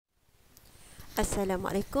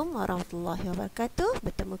Assalamualaikum warahmatullahi wabarakatuh.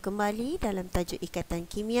 Bertemu kembali dalam tajuk ikatan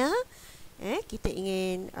kimia. Kita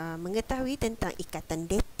ingin mengetahui tentang ikatan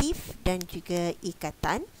datif dan juga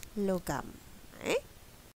ikatan logam.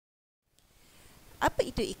 Apa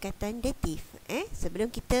itu ikatan datif? Sebelum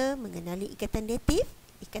kita mengenali ikatan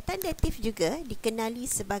datif juga dikenali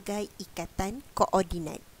sebagai ikatan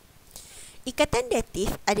koordinat. Ikatan datif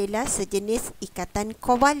adalah sejenis ikatan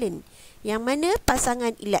kovalen yang mana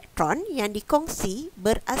pasangan elektron yang dikongsi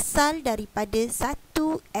berasal daripada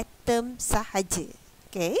satu atom sahaja.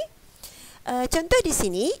 Contoh di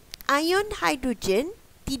sini, ion hidrogen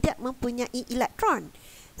tidak mempunyai elektron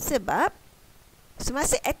sebab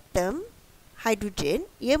semasa atom hidrogen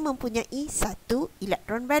ia mempunyai satu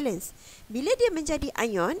elektron valence. Bila dia menjadi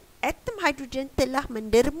ion, atom hidrogen telah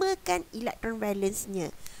mendermakan elektron valence-nya.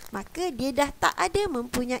 Maka dia dah tak ada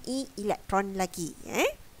mempunyai elektron lagi.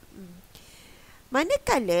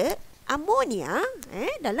 Manakala amonia,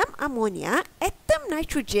 dalam amonia, atom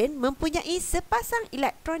nitrogen mempunyai sepasang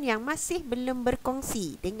elektron yang masih belum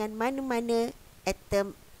berkongsi dengan mana-mana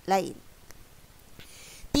atom lain.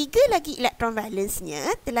 3 lagi elektron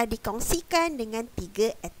valence-nya telah dikongsikan dengan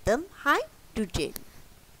 3 atom hidrogen.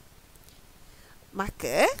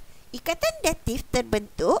 Maka ikatan datif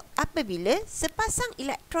terbentuk apabila sepasang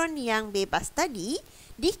elektron yang bebas tadi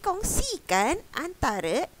dikongsikan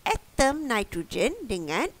antara atom nitrogen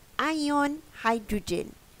dengan ion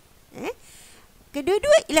hidrogen.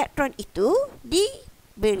 Kedua-dua elektron itu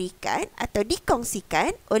diberikan atau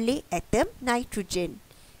dikongsikan oleh atom nitrogen.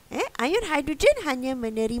 Ion hidrogen hanya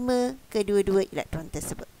menerima kedua-dua elektron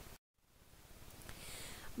tersebut.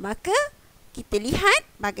 Maka kita lihat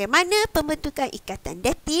bagaimana pembentukan ikatan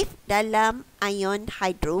datif dalam ion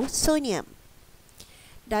hidrosonium.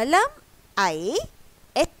 Dalam air,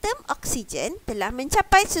 atom oksigen telah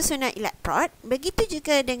mencapai susunan elektron, begitu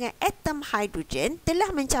juga dengan atom hidrogen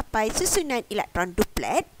telah mencapai susunan elektron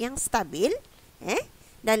duplet yang stabil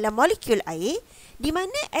dalam molekul air, di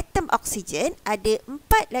mana atom oksigen ada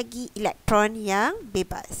 4 lagi elektron yang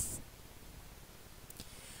bebas.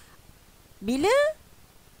 Bila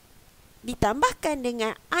ditambahkan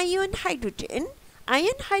dengan ion hidrogen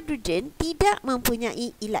tidak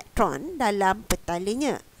mempunyai elektron dalam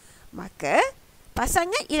petalanya. Maka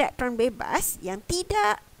pasangan elektron bebas yang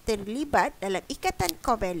tidak terlibat dalam ikatan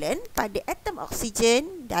kovalen pada atom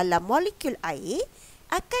oksigen dalam molekul air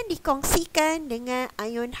akan dikongsikan dengan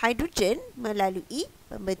ion hidrogen melalui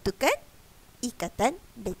pembentukan ikatan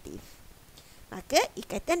datif. Maka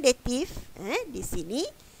ikatan datif di sini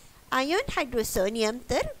ion hidrosonium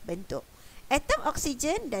terbentuk. Atom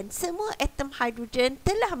oksigen dan semua atom hidrogen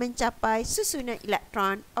telah mencapai susunan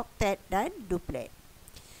elektron oktet dan duplet.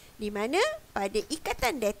 Di mana pada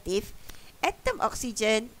ikatan datif, atom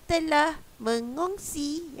oksigen telah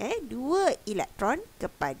mengongsi 2 elektron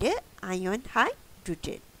kepada ion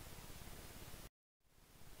hidrogen.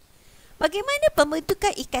 Bagaimana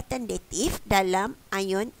pembentukan ikatan datif dalam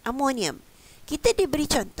ion amonium? Kita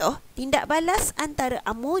diberi contoh tindak balas antara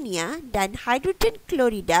amonia dan hidrogen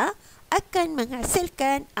klorida akan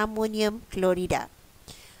menghasilkan amonium klorida.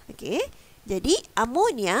 Jadi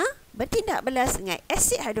amonia bertindak balas dengan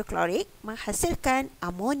asid hidroklorik menghasilkan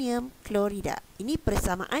amonium klorida. Ini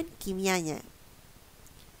persamaan kimianya.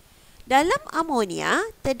 Dalam amonia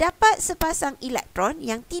terdapat sepasang elektron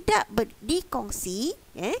yang tidak dikongsi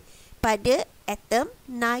pada atom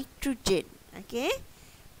nitrogen.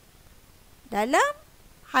 Dalam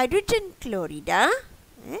hidrogen klorida,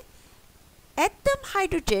 atom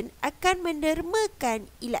hidrogen akan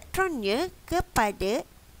mendermakan elektronnya kepada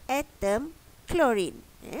atom klorin.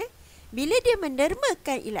 Bila dia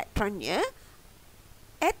mendermakan elektronnya,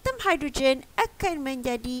 atom hidrogen akan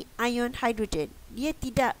menjadi ion hidrogen. Dia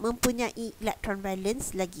tidak mempunyai elektron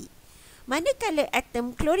valence lagi. Manakala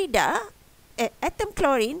atom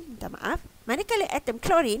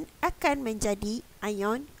klorin akan menjadi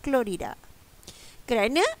ion klorida.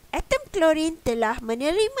 Kerana atom klorin telah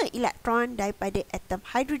menerima elektron daripada atom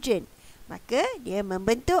hidrogen, maka dia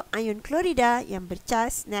membentuk ion klorida yang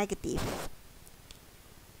bercas negatif.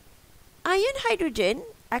 Ion hidrogen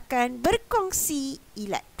akan berkongsi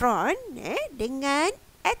elektron dengan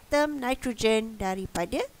atom nitrogen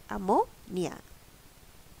daripada amonia.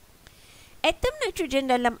 Atom nitrogen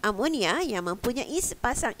dalam amonia yang mempunyai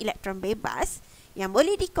sepasang elektron bebas yang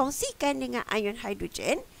boleh dikongsikan dengan ion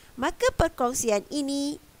hidrogen, maka perkongsian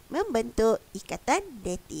ini membentuk ikatan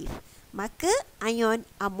datif. Maka ion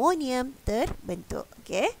amonium terbentuk.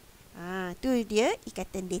 Tu dia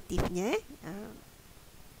ikatan datifnya.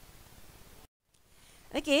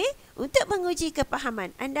 Untuk menguji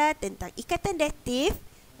kepahaman anda tentang ikatan datif,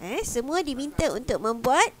 Semua diminta untuk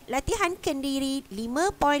membuat latihan kendiri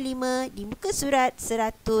 5.5 di muka surat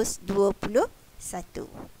 121.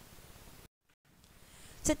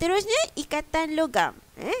 Seterusnya, ikatan logam.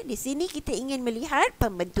 Di sini kita ingin melihat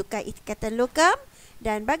pembentukan ikatan logam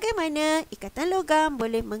dan bagaimana ikatan logam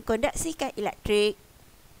boleh mengkonduksikan elektrik.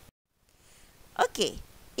 Okey,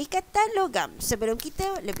 ikatan logam. Sebelum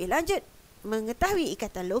kita lebih lanjut mengetahui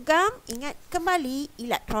ikatan logam, ingat kembali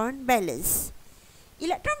elektron balance.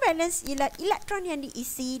 Elektron balance ialah elektron yang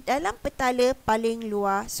diisi dalam petala paling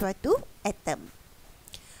luar suatu atom.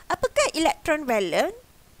 Apakah elektron valence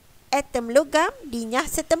atom logam dinyah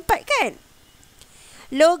setempat kan?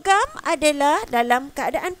 Logam adalah dalam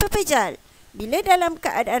keadaan pepejal. Bila dalam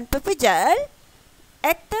keadaan pepejal,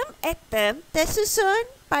 atom-atom tersusun,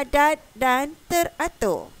 padat dan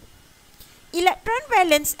teratur. Elektron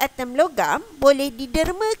valence atom logam boleh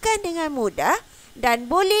didermakan dengan mudah dan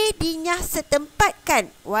boleh dinyah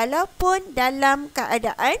setempatkan walaupun dalam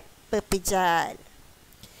keadaan pepejal.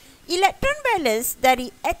 Elektron valence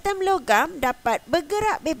dari atom logam dapat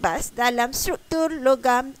bergerak bebas dalam struktur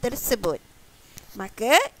logam tersebut.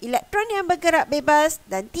 Maka, elektron yang bergerak bebas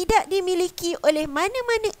dan tidak dimiliki oleh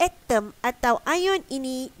mana-mana atom atau ion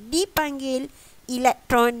ini dipanggil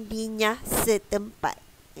elektron dinyah setempat.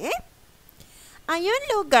 Ion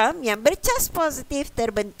logam yang bercas positif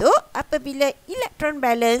terbentuk apabila elektron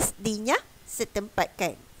valence dinyah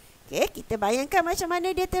setempatkan. Kita bayangkan macam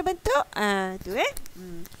mana dia terbentuk.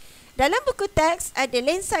 Dalam buku teks ada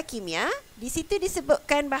lensa kimia. Di situ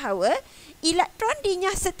disebutkan bahawa elektron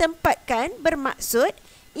dinyah setempatkan bermaksud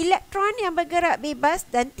elektron yang bergerak bebas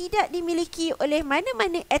dan tidak dimiliki oleh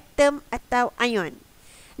mana-mana atom atau ion.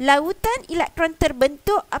 Lautan elektron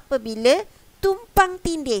terbentuk apabila tumpang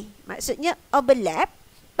tindih, maksudnya overlap,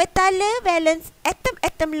 petala valence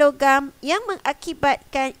atom-atom logam yang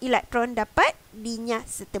mengakibatkan elektron dapat dinyah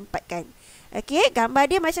setempatkan. Gambar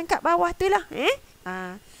dia macam kat bawah tu lah.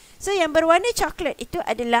 So, yang berwarna coklat itu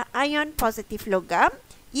adalah ion positif logam.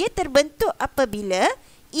 Ia terbentuk apabila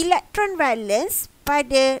elektron valence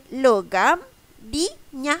pada logam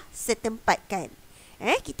dinyah setempatkan.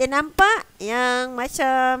 Kita nampak yang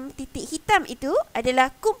macam titik hitam itu adalah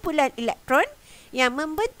kumpulan elektron yang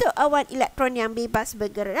membentuk awan elektron yang bebas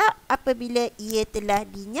bergerak apabila ia telah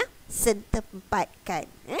dinyah setempatkan.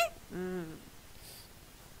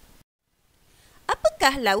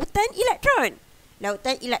 Apakah lautan elektron?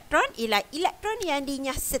 Lautan elektron ialah elektron yang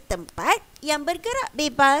dinyah setempat yang bergerak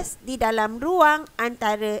bebas di dalam ruang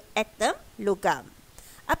antara atom logam.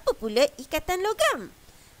 Apa pula ikatan logam?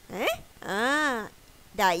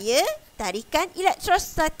 Daya tarikan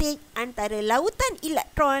elektrostatik antara lautan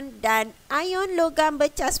elektron dan ion logam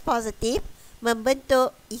bercas positif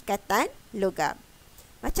membentuk ikatan logam.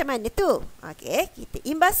 Macam mana tu? Kita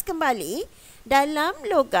imbas kembali. Dalam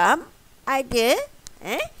logam ada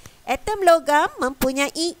atom logam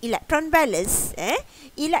mempunyai elektron valence.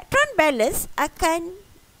 Elektron valence akan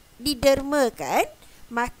didermakan,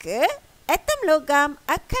 maka atom logam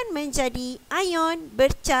akan menjadi ion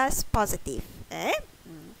bercas positif.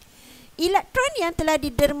 Elektron yang telah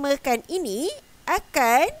didermakan ini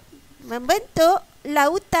akan membentuk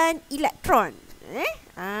lautan elektron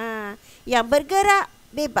yang bergerak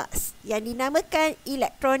bebas yang dinamakan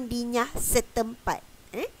elektron dinyah setempat.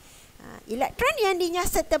 Elektron yang dinyah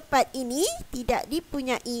setempat ini tidak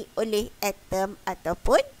dipunyai oleh atom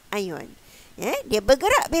ataupun ion. Dia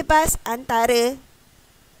bergerak bebas antara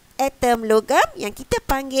atom logam yang kita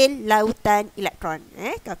panggil lautan elektron.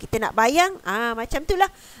 Kalau kita nak bayang, macam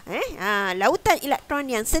itulah. Lautan elektron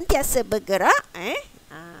yang sentiasa bergerak.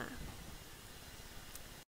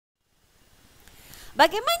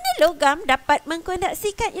 Bagaimana logam dapat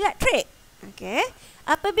mengkonduksikan elektrik?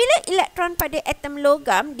 Apabila elektron pada atom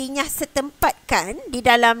logam dinyah setempatkan di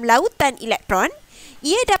dalam lautan elektron,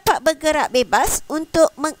 ia dapat bergerak bebas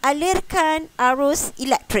untuk mengalirkan arus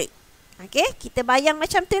elektrik. Kita bayang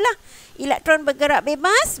macam tu lah. Elektron bergerak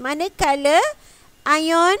bebas manakala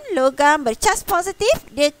ion logam bercas positif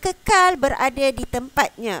dia kekal berada di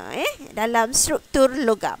tempatnya dalam struktur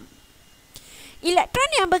logam. Elektron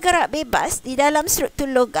yang bergerak bebas di dalam struktur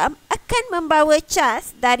logam akan membawa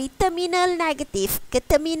cas dari terminal negatif ke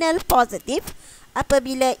terminal positif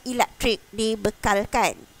apabila elektrik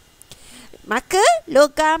dibekalkan. Maka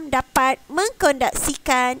logam dapat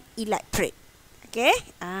mengkonduksikan elektrik.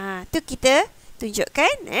 Tu kita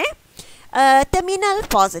tunjukkan. Terminal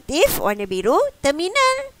positif warna biru,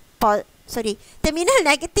 terminal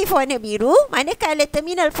negatif warna biru, manakala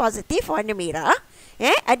terminal positif warna merah.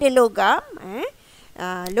 Ada logam.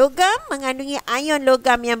 Logam mengandungi ion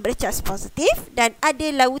logam yang bercas positif dan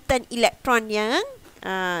ada lautan elektron yang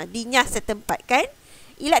dinyah setempatkan.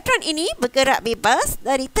 elektron ini bergerak bebas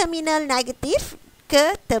dari terminal negatif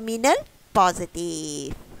ke terminal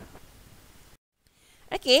positif.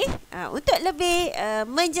 Okey, untuk lebih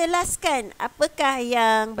menjelaskan apakah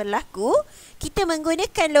yang berlaku, kita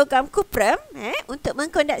menggunakan logam kuprum untuk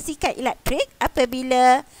mengkonduksikan elektrik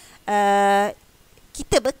apabila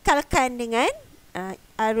kita bekalkan dengan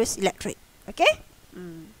arus elektrik. Okey?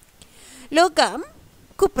 Logam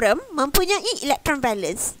kuprum mempunyai elektron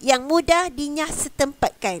valence yang mudah dinyah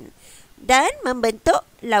setempatkan dan membentuk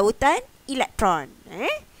lautan elektron.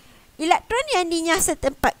 Elektron yang dinyah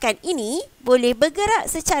setempatkan ini boleh bergerak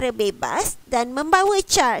secara bebas dan membawa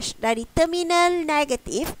charge dari terminal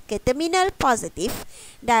negatif ke terminal positif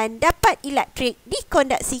dan dapat elektrik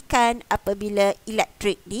dikonduksikan apabila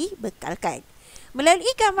elektrik dibekalkan. Melalui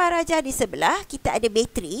gambar rajah di sebelah, kita ada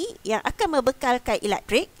bateri yang akan membekalkan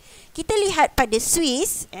elektrik. Kita lihat pada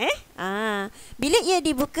suis, bila ia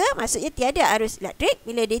dibuka, maksudnya tiada arus elektrik.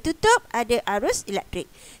 Bila ditutup, ada arus elektrik.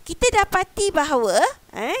 Kita dapati bahawa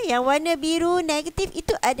yang warna biru negatif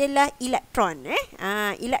itu adalah elektron.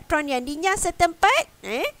 Elektron yang dinyah setempat,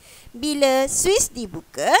 bila suis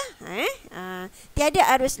dibuka, tiada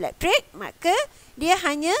arus elektrik, maka dia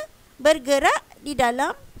hanya bergerak di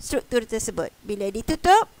dalam struktur tersebut. Bila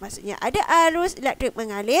ditutup, maksudnya ada arus elektrik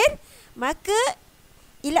mengalir, maka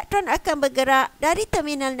elektron akan bergerak dari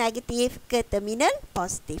terminal negatif ke terminal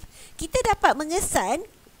positif. Kita dapat mengesan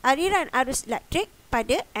aliran arus elektrik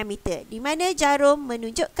pada ammeter, di mana jarum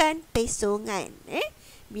menunjukkan pesongan.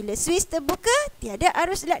 Bila suis terbuka, tiada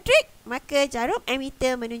arus elektrik, maka jarum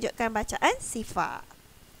ammeter menunjukkan bacaan sifar.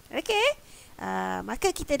 Okey.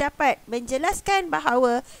 Maka kita dapat menjelaskan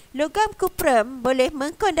bahawa logam kuprum boleh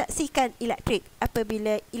mengkonduksikan elektrik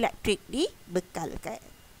apabila elektrik dibekalkan.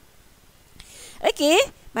 Okey,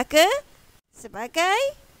 maka sebagai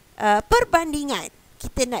perbandingan,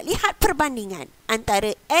 kita nak lihat perbandingan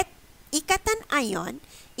antara ikatan ion,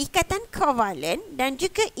 ikatan kovalen dan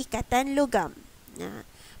juga ikatan logam.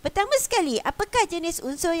 Pertama sekali, apakah jenis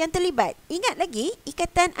unsur yang terlibat? Ingat lagi,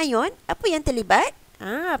 ikatan ion, apa yang terlibat?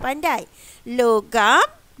 Pandai. Logam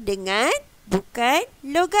dengan bukan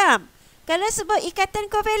logam. Kalau sebut ikatan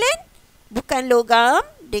kovalen, bukan logam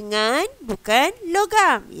dengan bukan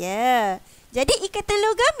logam. Ya. Jadi ikatan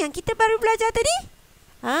logam yang kita baru belajar tadi,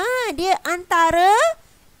 dia antara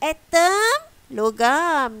atom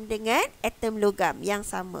logam dengan atom logam yang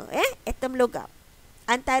sama. Atom logam.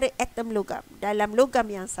 Antara atom logam dalam logam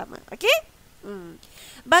yang sama. Okey?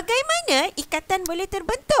 Bagaimana ikatan boleh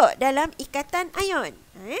terbentuk dalam ikatan ion?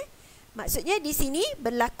 Maksudnya di sini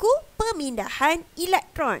berlaku pemindahan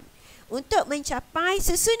elektron untuk mencapai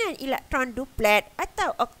susunan elektron duplet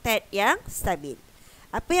atau oktet yang stabil.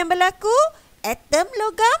 Apa yang berlaku? Atom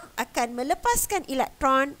logam akan melepaskan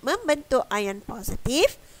elektron membentuk ion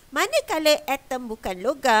positif, manakala atom bukan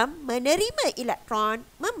logam menerima elektron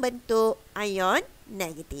membentuk ion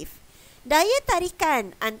negatif. Daya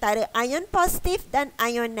tarikan antara ion positif dan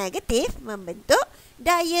ion negatif membentuk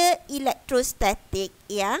daya elektrostatik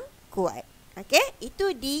yang kuat. Okey,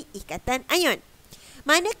 itu di ikatan ion.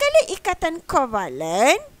 Manakala ikatan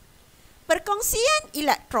kovalen, perkongsian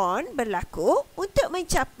elektron berlaku untuk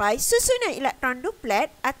mencapai susunan elektron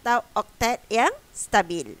duplet atau oktet yang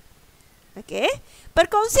stabil. Okey,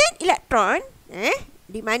 perkongsian elektron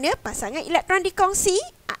di mana pasangan elektron dikongsi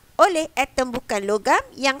oleh atom bukan logam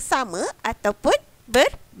yang sama ataupun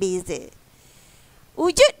berbeza.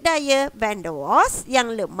 Wujud daya van der Waals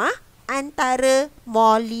yang lemah antara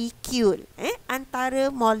molekul.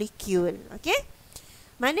 Antara molekul. Okey.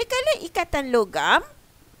 Manakala ikatan logam,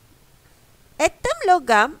 atom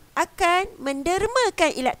logam akan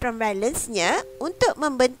mendermakan elektron valensnya untuk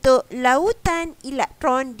membentuk lautan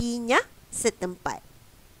elektron dinyah setempat.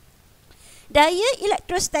 Daya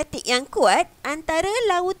elektrostatik yang kuat antara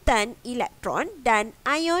lautan elektron dan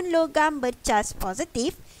ion logam bercas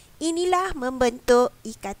positif inilah membentuk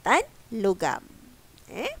ikatan logam.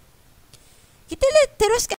 Kita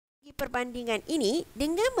teruskan lagi perbandingan ini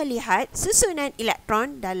dengan melihat susunan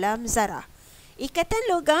elektron dalam zarah. Ikatan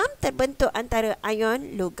logam terbentuk antara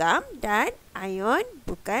ion logam dan ion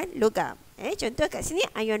bukan logam. Contoh kat sini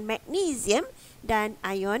ion magnesium dan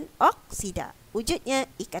ion oksida. Wujudnya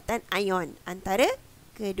ikatan ion antara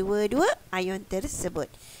kedua-dua ion tersebut.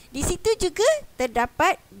 Di situ juga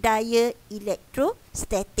terdapat daya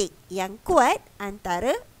elektrostatik yang kuat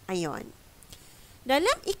antara ion.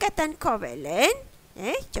 Dalam ikatan kovalen,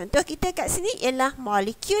 contoh kita kat sini ialah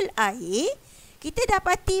molekul air. Kita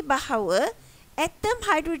dapati bahawa atom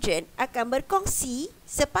hidrogen akan berkongsi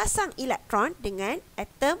sepasang elektron dengan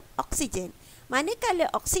atom oksigen. Manakala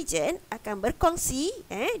oksigen akan berkongsi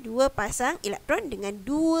dua pasang elektron dengan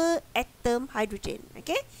dua atom hidrogen.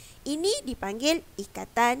 Okey. Ini dipanggil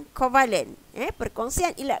ikatan kovalen.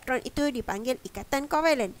 Perkongsian elektron itu dipanggil ikatan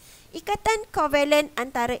kovalen. Ikatan kovalen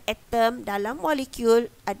antara atom dalam molekul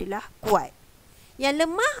adalah kuat. Yang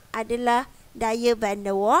lemah adalah daya van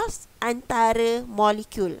der Waals antara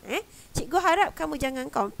molekul. Cikgu harap kamu jangan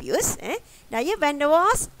confuse. Daya van der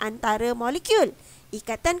Waals antara molekul.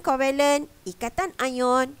 Ikatan kovalen, ikatan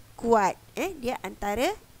ion kuat. Dia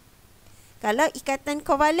antara, kalau ikatan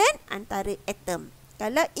kovalen antara atom.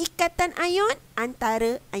 Kalau ikatan ion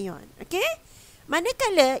antara ion. Okey?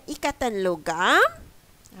 Manakala ikatan logam,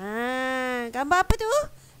 gambar apa tu?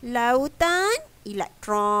 Lautan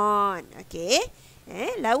elektron. Okey?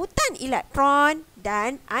 Lautan elektron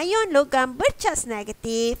dan ion logam bercas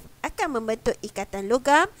negatif akan membentuk ikatan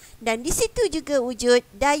logam, dan di situ juga wujud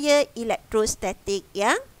daya elektrostatik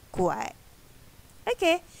yang kuat.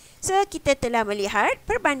 Okey. So, kita telah melihat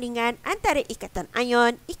perbandingan antara ikatan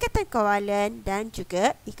ion, ikatan kovalen dan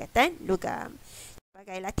juga ikatan logam.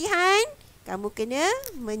 Sebagai latihan, kamu kena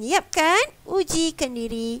menyiapkan uji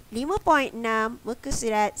kendiri 5.6 muka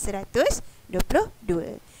surat 122.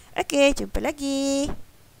 Okey, jumpa lagi.